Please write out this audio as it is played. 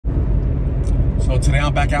So today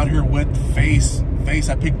I'm back out here with Face. Face,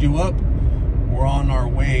 I picked you up. We're on our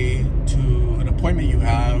way to an appointment you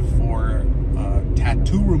have for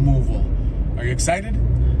tattoo removal. Are you excited?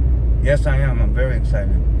 Yes, I am. I'm very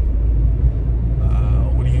excited.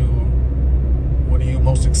 What are you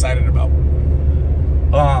most excited about?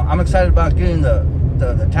 I'm excited about getting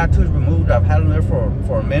the tattoos removed. I've had them there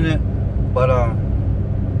for a minute, but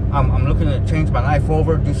I'm looking to change my life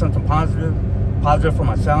over, do something positive for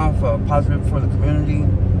myself, positive for the community,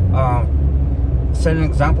 set an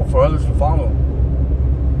example for others to follow.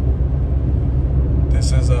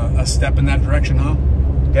 This is a step in that direction, huh?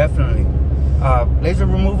 Definitely. Laser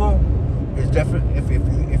removal is definitely,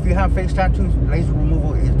 if you have face tattoos, laser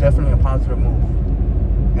removal is definitely a positive move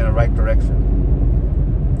in the right direction.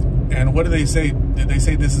 And what do they say? Did they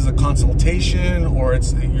say this is a consultation, or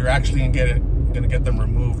you're actually gonna get them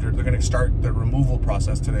removed, or they're gonna start the removal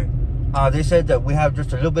process today? They said that we have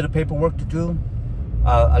just a little bit of paperwork to do,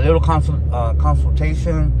 a little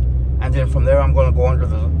consultation, and then from there I'm going to go under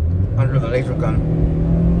the laser gun.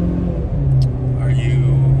 Are you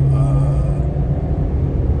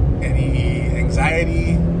any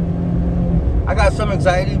anxiety? I got some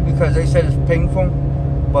anxiety because they said it's painful,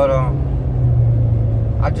 but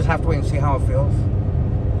I just have to wait and see how it feels.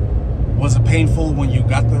 Was it painful when you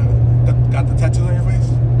got the tattoo on your face?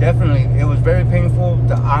 Definitely. It was very painful.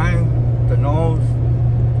 The eye, the nose,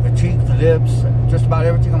 the cheeks, the lips, just about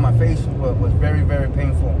everything on my face was very, very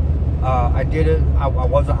painful. I did it. I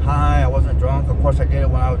wasn't high. I wasn't drunk. Of course, I did it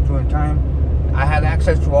when I was doing time. I had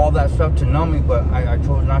access to all that stuff to numb me, but I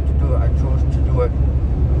chose not to do it. I chose to do it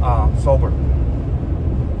sober.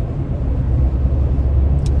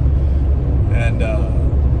 And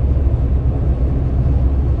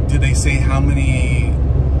did they say how many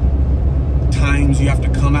times you have to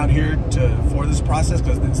come out here for this process?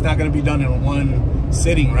 Because it's not going to be done in one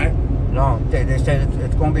sitting, right? No, they said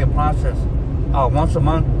it's going to be a process. Once a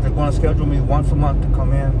month, they're going to schedule me once a month to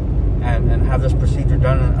come in and have this procedure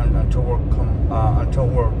done until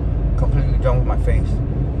we're completely done with my face.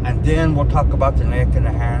 And then we'll talk about the neck and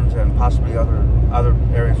the hands and possibly other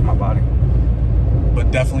areas of my body.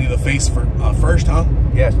 But definitely the face first, huh?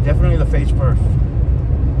 Yes, definitely the face first.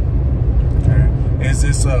 Okay. Is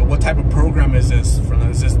this what type of program is this?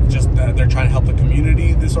 Is this just they're trying to help the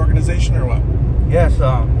community, this organization, or what? Yes,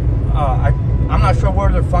 I'm not sure where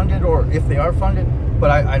they're funded or if they are funded, but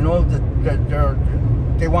I know that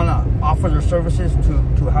they want to offer their services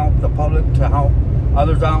to help the public, to help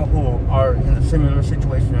others out who are in a similar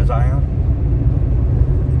situation as I am.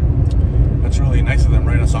 That's really nice of them,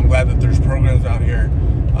 right? So I'm glad that there's programs out here.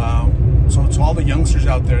 So to all the youngsters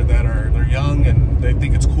out there that they're young and they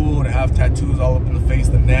think it's cool to have tattoos all up in the face,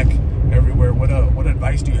 the neck, everywhere. What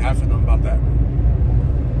advice do you have for them about that?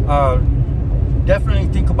 Definitely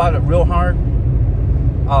think about it real hard.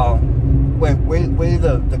 Weigh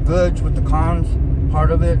the goods with the cons part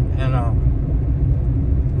of it, and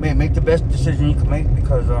make the best decision you can make.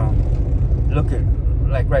 Because look at,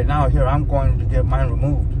 like right now here, I'm going to get mine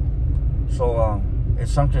removed. So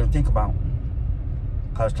it's something to think about.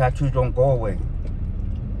 Because tattoos don't go away.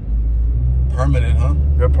 Permanent, huh?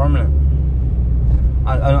 They're permanent.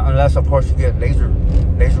 Unless, of course, you get laser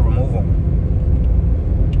removal.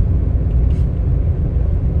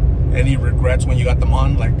 Any regrets when you got them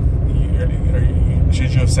on? Like,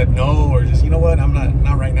 should you have said no, or just, you know what, I'm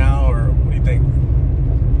not right now, or what do you think?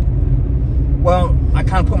 Well, I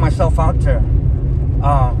kind of put myself out there.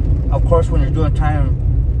 Of course, when you're doing time,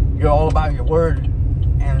 you're all about your word.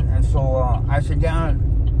 And so I said, yeah,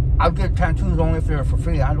 I'll get tattoos only if they're for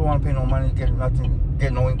free. I don't want to pay no money to get nothing,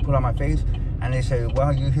 get no ink put on my face. And they said,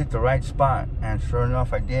 well, you hit the right spot. And sure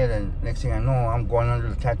enough, I did. And next thing I know, I'm going under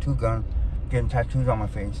the tattoo gun, getting tattoos on my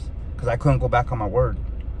face. Because I couldn't go back on my word.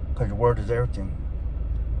 Because your word is everything.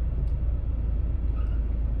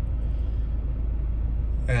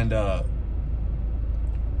 And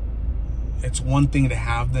it's one thing to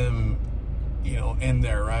have them, you know, in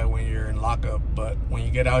there, right, when you're in lockup, but when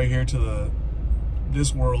you get out here to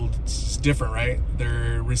this world, it's different, right?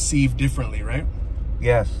 They're received differently, right?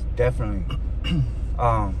 Yes, definitely.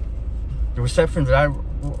 The reception that I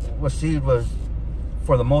received was,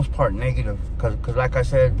 for the most part, negative, because like I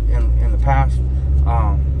said in the past,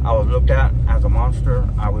 I was looked at as a monster.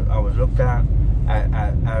 I was looked at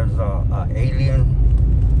as an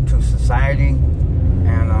alien to society,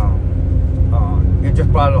 and it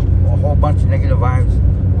just brought a whole bunch of negative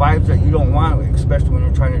vibes that you don't want, especially when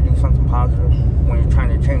you're trying to do something positive, when you're trying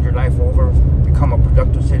to change your life over, become a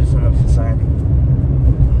productive citizen of society.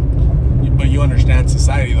 But you understand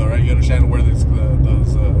society, though, right? You understand where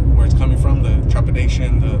where it's coming from, the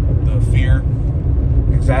trepidation, the fear.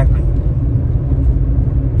 Exactly.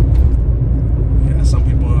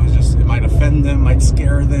 offend them, might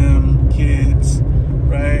scare them, kids,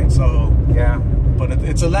 right? So yeah. But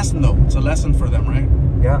it's a lesson, though. It's a lesson for them, right?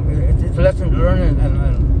 Yeah, it's a lesson to learn,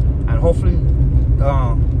 and hopefully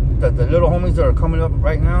the little homies that are coming up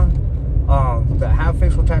right now, that have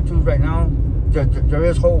facial tattoos right now, there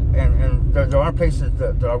is hope, and there are places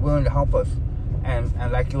that are willing to help us, and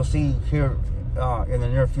like you'll see here in the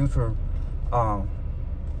near future,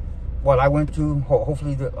 what I went to.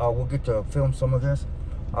 Hopefully we'll get to film some of this.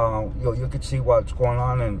 You'll get to see what's going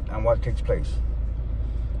on and what takes place.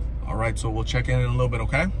 All right, so we'll check in a little bit,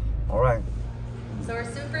 okay? All right. So we're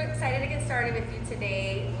super excited to get started with you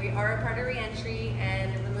today. We are a part of Reentry,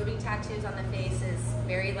 and removing tattoos on the face is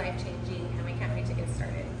very life-changing, and we can't wait to get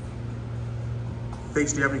started.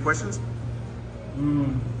 Face, do you have any questions?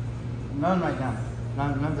 None right now.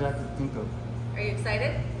 None that I can think of. Are you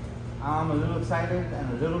excited? I'm a little excited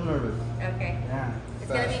and a little nervous. Okay. Yeah. It's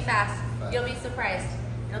going to be fast. You'll be surprised.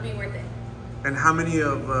 It'll be worth it. And how many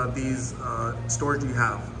of these stores do you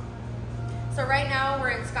have? So right now we're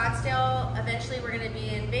in Scottsdale. Eventually we're going to be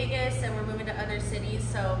in Vegas, and we're moving to other cities.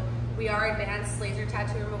 So we are advanced laser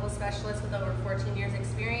tattoo removal specialists with over 14 years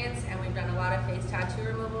experience, and we've done a lot of face tattoo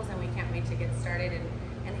removals, and we can't wait to get started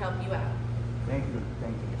and help you out. Thank you.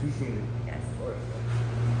 Appreciate it. Yes.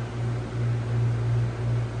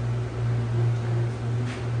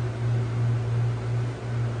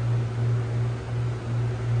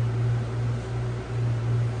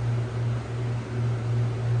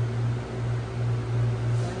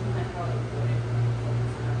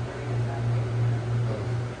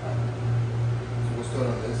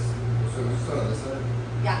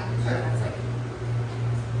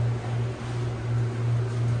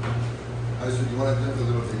 So do you want to do a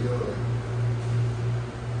little video?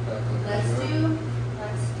 Let's do.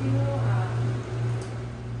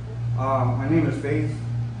 My name is Faith.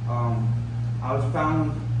 I was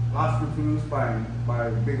found lost confused by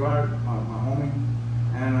Big Art, my homie,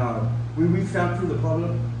 and we reached out to the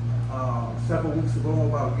public several weeks ago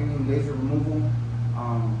about getting laser removal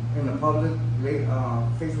in the public.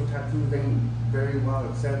 Facial tattoos ain't very well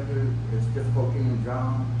accepted. It's difficult getting a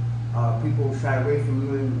job. People shy away from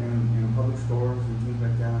you in public stores and things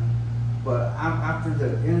like that. But after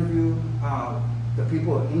the interview, the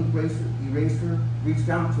people at Ink Eraser reached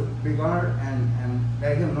out to Big Art and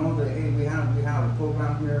let him know that, hey, we have a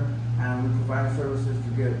program here, and we provide services to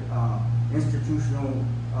get institutional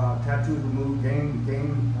tattoos removed, game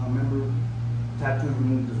member tattoos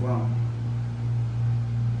removed as well.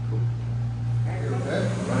 Okay.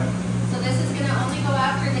 Right. So this is going to only go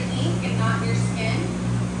after the ink and not your skin.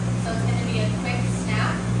 So it's going to be a quick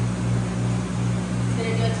snap. It's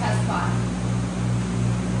going to do a test spot.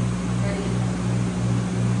 Ready?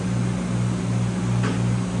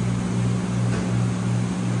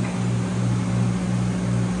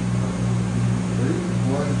 Ready?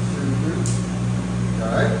 1, 2, 3.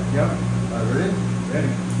 All right? Yep. All right, ready?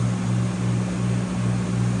 Ready.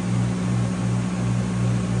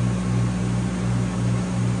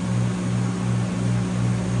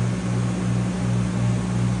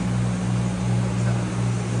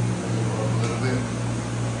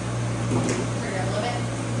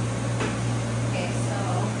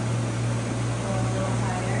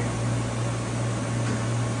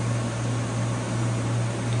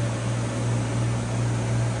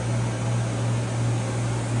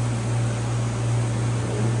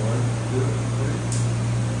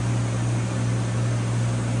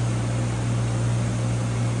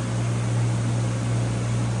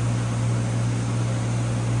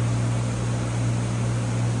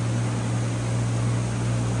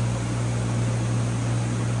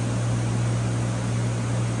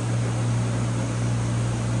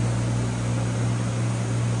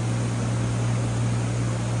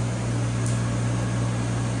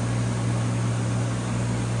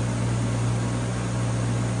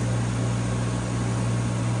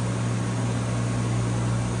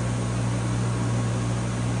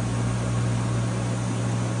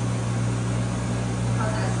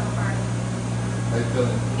 How you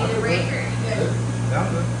feeling? Need a break or are you good? Yeah,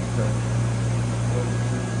 I'm good.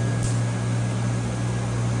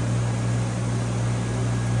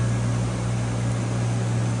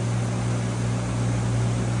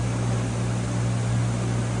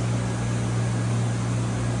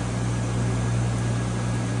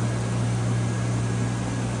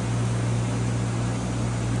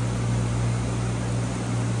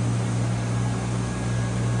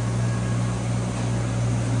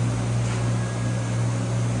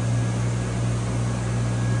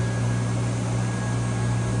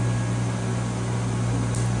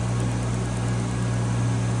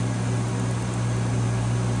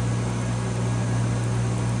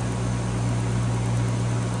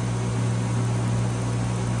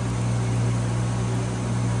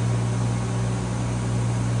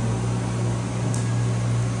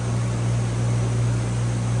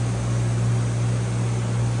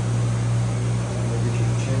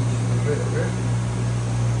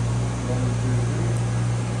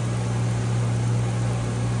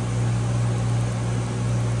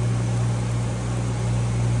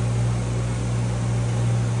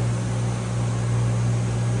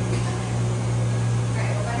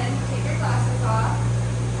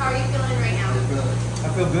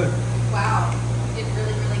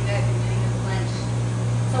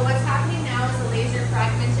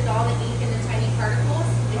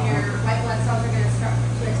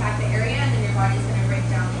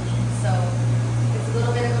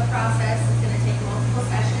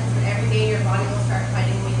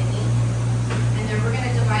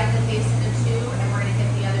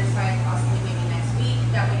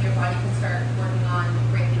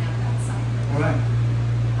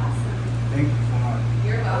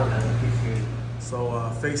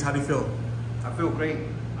 face. How do you feel? I feel great.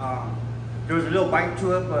 There was a little bite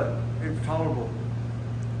to it, but it's tolerable.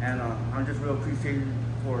 And I'm just real appreciated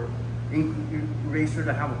for Ink Eraser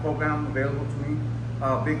to have a program available to me.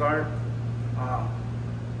 Big Art,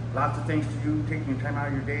 lots of thanks to you taking time out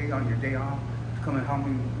of your day on your day off to come and help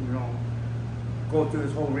me, you know, go through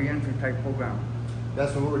this whole re-entry type program.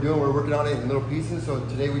 That's what we're doing. We're working on it in little pieces. So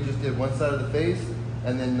today we just did one side of the face,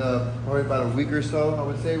 and then probably about a week or so, I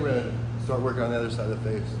would say, we're gonna start working on the other side of the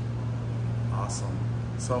face. Awesome.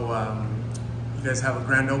 So you guys have a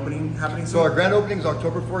grand opening happening soon? So our grand opening is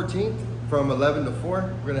October 14th from 11 to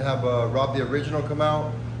 4. We're gonna have Rob the Original come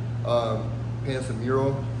out, paint us a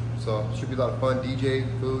mural. So it should be a lot of fun. DJ,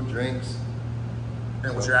 food, drinks.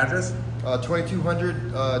 And what's your address?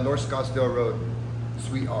 2200 North Scottsdale Road,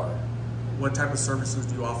 Suite R. What type of services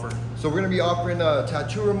do you offer? So we're going to be offering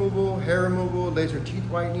tattoo removal, hair removal, laser teeth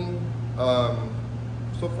whitening.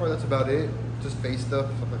 So far, that's about it. Just face stuff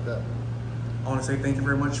like that. I want to say thank you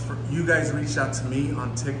very much. You guys reached out to me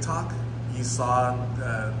on TikTok. You saw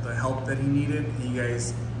the help that he needed. You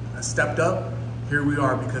guys stepped up. Here we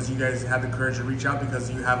are because you guys had the courage to reach out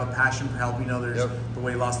because you have a passion for helping others the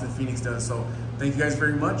way Lost in Phoenix does. So thank you guys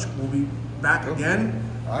very much. We'll be back again.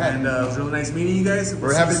 Right. And it was really nice meeting you guys.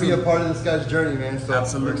 We're happy to be a part of this guy's journey, man. So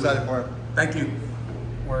absolutely. We're excited for him. Thank you.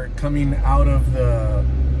 We're coming out of the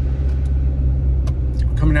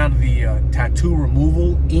tattoo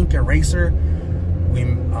removal ink eraser. We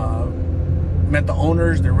met the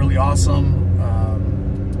owners. They're really awesome.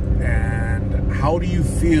 And how do you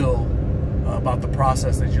feel about the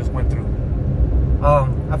process that you just went through?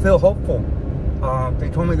 I feel hopeful. They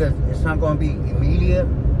told me that it's not going to be immediate,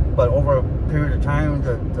 but over a period of time,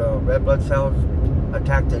 the red blood cells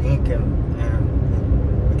attack the ink and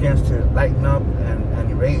it begins to lighten up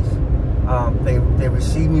and erase. They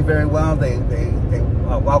received me very well. They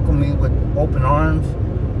welcomed me with open arms.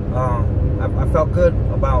 I felt good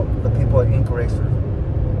about the people at Ink Eraser.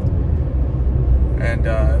 And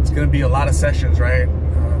it's going to be a lot of sessions, right?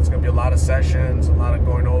 It's going to be a lot of sessions, a lot of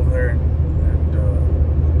going over there and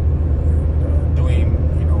doing,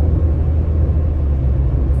 you know,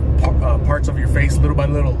 parts of your face little by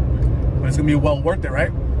little. But it's going to be well worth it,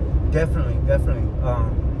 right? Definitely, definitely.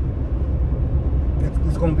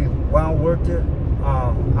 It's going to be well worth it.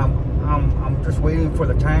 I'm just waiting for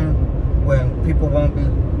the time when people won't be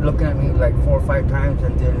looking at me like 4 or 5 times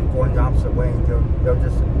and then going the opposite way.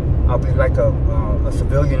 I'll be like a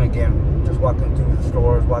civilian again, just walking through the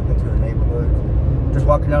stores, walking through the neighborhoods, just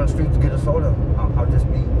walking down the street to get a soda. I'll just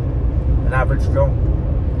be an average Joe.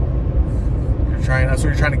 That's what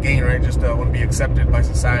you're trying to gain, right? Just want to be accepted by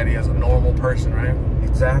society as a normal person, right?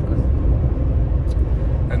 Exactly.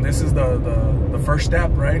 And this is the first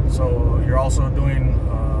step, right? So you're also doing,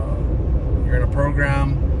 you're in a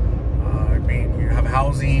program, you have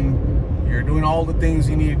housing, you're doing all the things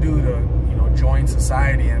you need to do to, you know, join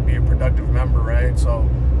society and be a productive member, right? So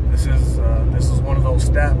this is one of those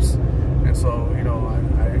steps. And so, you know,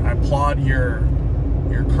 I applaud your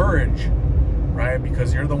courage, right?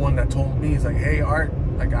 Because you're the one that told me, it's like, hey, Art,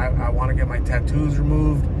 like I want to get my tattoos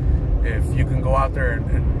removed. If you can go out there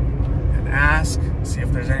and ask, see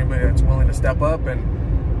if there's anybody that's willing to step up, and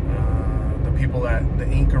the people at the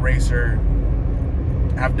Ink Eraser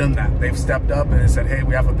have done that. They've stepped up and they said, hey,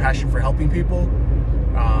 we have a passion for helping people.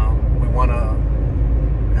 We want to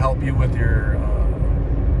help you with your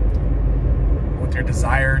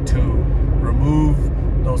desire to remove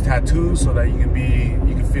those tattoos so that you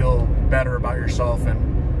can feel better about yourself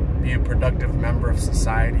and be a productive member of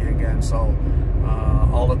society again. So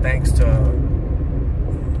all the thanks to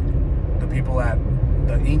the people at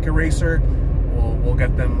the Ink Eraser.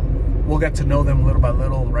 We'll get to know them little by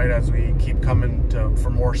little, right, as we keep coming for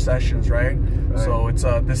more sessions, right? So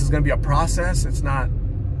this is going to be a process. It's not,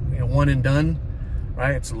 you know, one and done,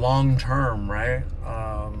 right? It's long term, right?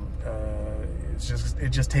 It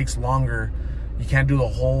just takes longer. You can't do the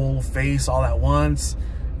whole face all at once.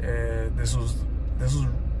 They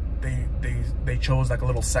chose like a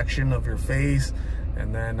little section of your face,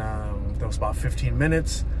 and then that was about 15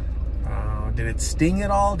 minutes. Did it sting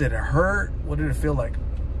at all? Did it hurt? What did it feel like?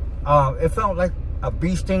 It felt like a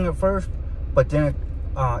bee sting at first, but then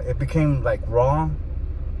it became like raw,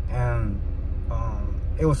 and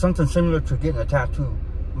it was something similar to getting a tattoo,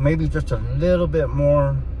 maybe just a little bit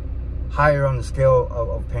more higher on the scale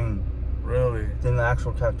of pain. Really? Than the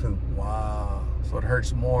actual tattoo. Wow. So it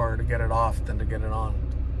hurts more to get it off than to get it on.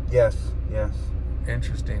 Yes, yes.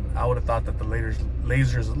 Interesting. I would have thought that the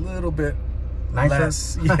laser's a little bit nicer.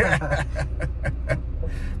 Less. Yeah.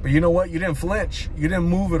 But you know what? You didn't flinch. You didn't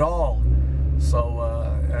move at all.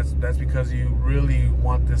 So that's because you really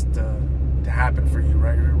want this to to happen for you,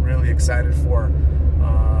 right? You're really excited for,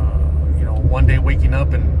 you know, one day waking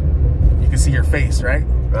up and you can see your face, right?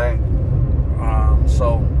 Right.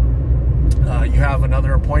 So you have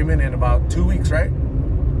another appointment in about 2 weeks, right?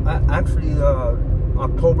 Actually,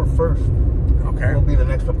 October 1st. Okay. Will be the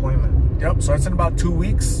next appointment. Yep. So it's in about 2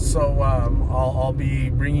 weeks. So I'll be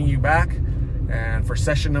bringing you back, and for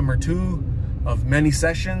session number 2 of many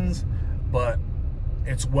sessions, but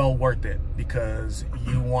it's well worth it because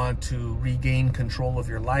you want to regain control of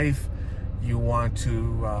your life. You want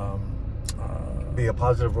to Be a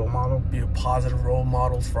positive role model. be a positive role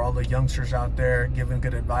models for all the youngsters out there, giving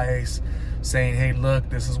good advice, saying, hey, look,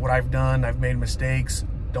 this is what I've done. I've made mistakes.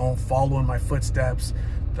 Don't follow in my footsteps.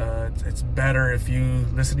 It's better if you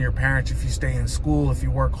listen to your parents, if you stay in school, if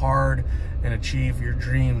you work hard and achieve your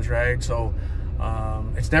dreams, right? So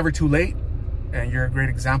it's never too late, and you're a great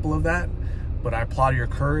example of that. But I applaud your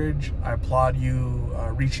courage. I applaud you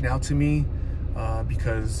reaching out to me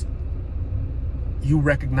because you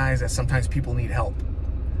recognize that sometimes people need help,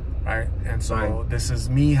 right? And so Right. this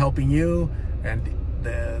is me helping you, and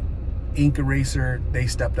the Ink Eraser, they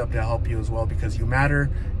stepped up to help you as well because you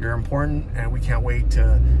matter, you're important, and we can't wait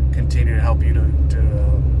to continue to help you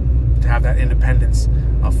to have that independence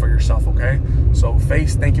for yourself, okay? So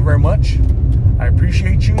Face, thank you very much. I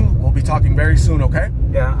appreciate you. We'll be talking very soon, okay?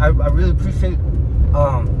 Yeah, I really appreciate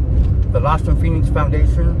the Lost in Phoenix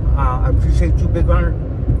Foundation. I appreciate you, Big Runner,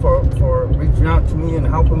 for reaching out to me and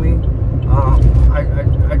helping me.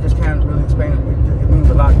 I just can't really explain it. It means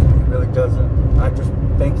a lot to me. It really does. I just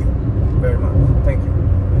thank you very much. Thank you.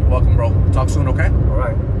 Welcome, bro. Talk soon, okay? All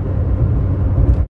right.